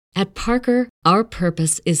At Parker, our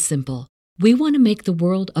purpose is simple. We want to make the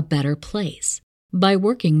world a better place by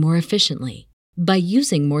working more efficiently, by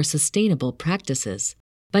using more sustainable practices,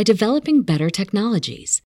 by developing better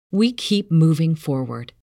technologies. We keep moving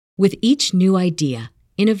forward. With each new idea,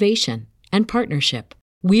 innovation, and partnership,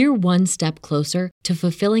 we're one step closer to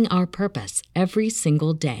fulfilling our purpose every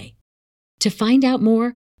single day. To find out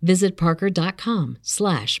more, visit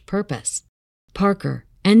parker.com/purpose. Parker,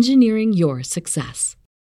 engineering your success.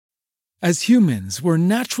 As humans, we're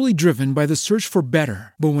naturally driven by the search for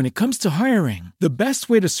better. But when it comes to hiring, the best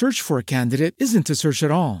way to search for a candidate isn't to search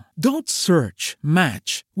at all. Don't search,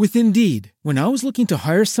 match with Indeed. When I was looking to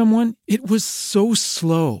hire someone, it was so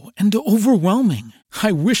slow and overwhelming.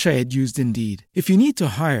 I wish I had used Indeed. If you need to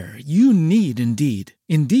hire, you need Indeed.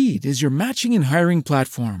 Indeed is your matching and hiring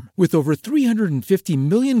platform with over 350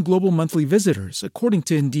 million global monthly visitors, according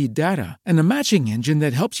to Indeed data, and a matching engine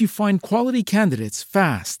that helps you find quality candidates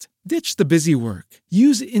fast. Ditch the busy work.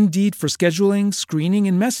 Use Indeed for scheduling, screening,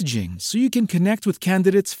 and messaging so you can connect with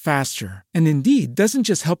candidates faster. And Indeed doesn't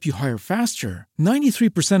just help you hire faster.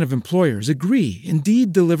 93% of employers agree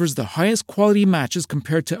Indeed delivers the highest quality matches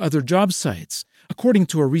compared to other job sites, according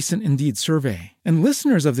to a recent Indeed survey. And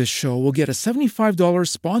listeners of this show will get a $75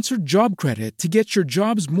 sponsored job credit to get your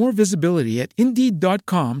jobs more visibility at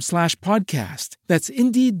Indeed.com/podcast. That's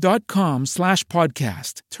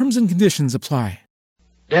Indeed.com/podcast. Terms and conditions apply.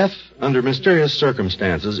 Death under mysterious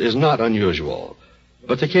circumstances is not unusual,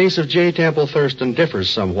 but the case of J. Temple Thurston differs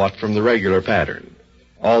somewhat from the regular pattern.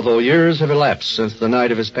 Although years have elapsed since the night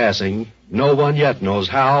of his passing, no one yet knows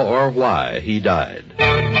how or why he died.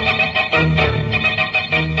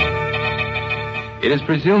 It is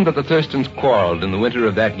presumed that the Thurstons quarreled in the winter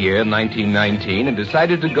of that year, 1919, and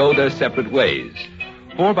decided to go their separate ways.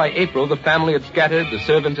 For by April, the family had scattered, the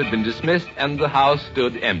servants had been dismissed, and the house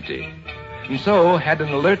stood empty. And so, had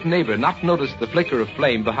an alert neighbor not noticed the flicker of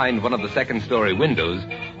flame behind one of the second-story windows,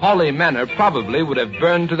 Hawley Manor probably would have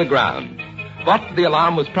burned to the ground. But the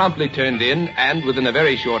alarm was promptly turned in, and within a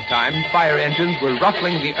very short time, fire engines were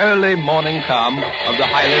ruffling the early morning calm of the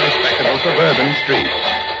highly respectable suburban street.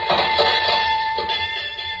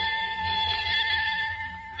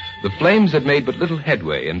 The flames had made but little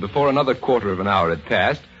headway, and before another quarter of an hour had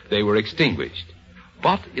passed, they were extinguished.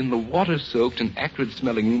 But in the water-soaked and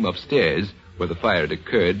acrid-smelling room upstairs, where the fire had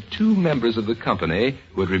occurred, two members of the company,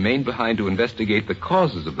 who had remained behind to investigate the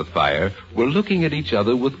causes of the fire, were looking at each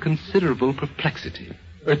other with considerable perplexity.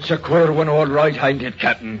 It's a queer one, all right, ain't it,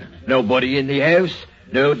 Captain? Nobody in the house,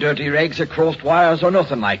 no dirty rags or crossed wires or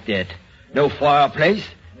nothing like that. No fireplace,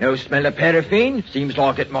 no smell of paraffin. Seems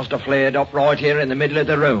like it must have flared up right here in the middle of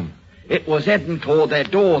the room. It was heading toward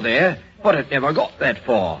that door there, but it never got that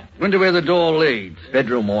far. Wonder where the door leads.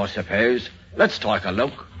 Bedroom, I suppose. Let's take a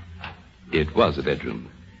look. It was a bedroom,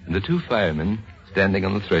 and the two firemen, standing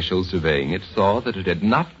on the threshold surveying it, saw that it had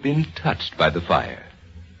not been touched by the fire.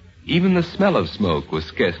 Even the smell of smoke was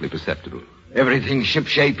scarcely perceptible. Everything's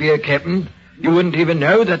shipshape here, Captain. You wouldn't even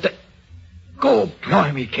know that the... Go,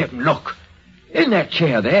 blimey, Captain, look. In that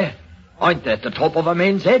chair there, ain't that the top of a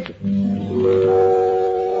man's head?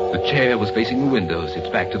 The chair was facing the windows, its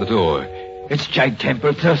back to the door. It's J.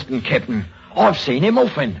 Temple Thurston, Captain. I've seen him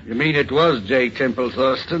often. You mean it was J. Temple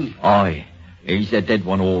Thurston? Aye, he's the dead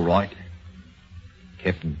one, all right.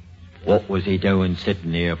 Captain, what was he doing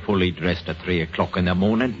sitting here fully dressed at 3 o'clock in the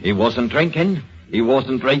morning? He wasn't drinking. He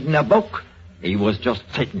wasn't reading a book. He was just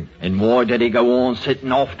sitting. And why did he go on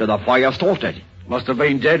sitting after the fire started? Must have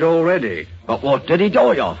been dead already. But what did he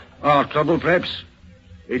die of? Heart trouble, perhaps.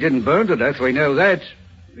 He didn't burn to death, we know that.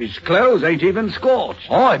 His clothes ain't even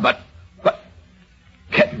scorched. Aye, but...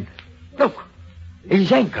 Captain, look.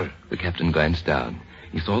 His ankle. The captain glanced down.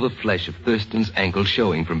 He saw the flesh of Thurston's ankle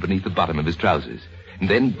showing from beneath the bottom of his trousers. And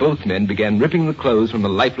then both men began ripping the clothes from the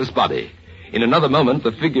lifeless body. In another moment,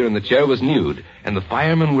 the figure in the chair was nude, and the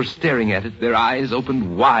firemen were staring at it, their eyes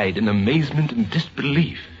opened wide in amazement and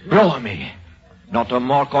disbelief. Blimey. Not a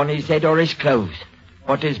mark on his head or his clothes,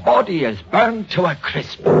 but his body is burned to a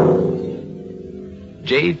crisp.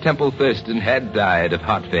 J. Temple Thurston had died of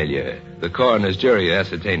heart failure. The coroner's jury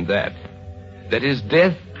ascertained that. That his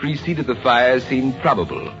death preceded the fire seemed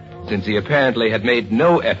probable, since he apparently had made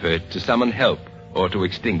no effort to summon help or to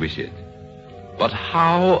extinguish it. But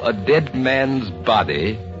how a dead man's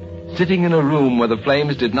body, sitting in a room where the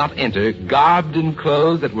flames did not enter, garbed in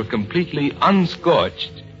clothes that were completely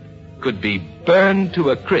unscorched, could be burned to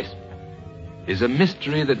a crisp, is a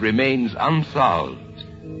mystery that remains unsolved.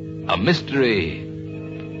 A mystery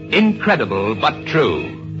incredible but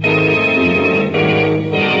true.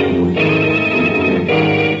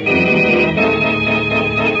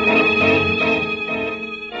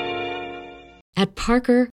 At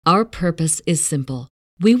Parker, our purpose is simple.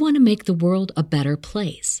 We want to make the world a better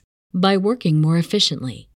place by working more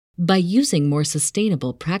efficiently, by using more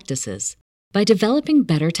sustainable practices, by developing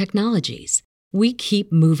better technologies. We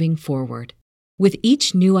keep moving forward. With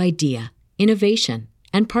each new idea, innovation,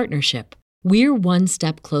 and partnership, we're one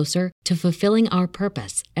step closer to fulfilling our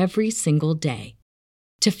purpose every single day.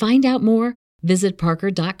 To find out more, visit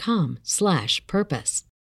parker.com/purpose.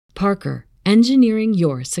 Parker, engineering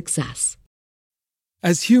your success.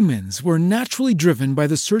 As humans, we're naturally driven by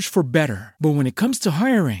the search for better. But when it comes to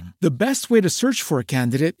hiring, the best way to search for a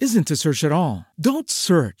candidate isn't to search at all. Don't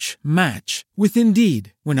search, match with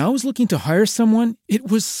Indeed. When I was looking to hire someone, it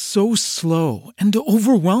was so slow and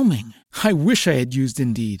overwhelming. I wish I had used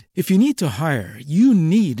Indeed. If you need to hire, you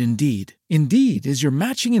need Indeed. Indeed is your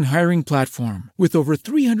matching and hiring platform with over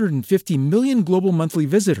 350 million global monthly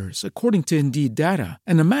visitors, according to Indeed data,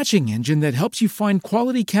 and a matching engine that helps you find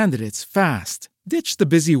quality candidates fast. Ditch the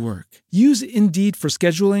busy work. Use Indeed for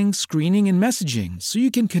scheduling, screening, and messaging so you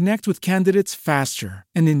can connect with candidates faster.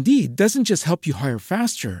 And Indeed doesn't just help you hire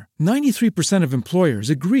faster. 93% of employers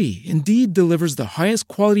agree Indeed delivers the highest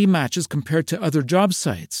quality matches compared to other job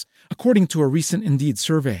sites, according to a recent Indeed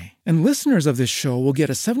survey. And listeners of this show will get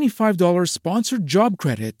a $75 sponsored job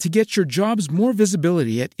credit to get your jobs more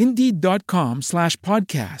visibility at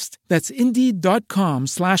Indeed.com/podcast. That's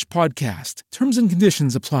Indeed.com/podcast. Terms and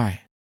conditions apply.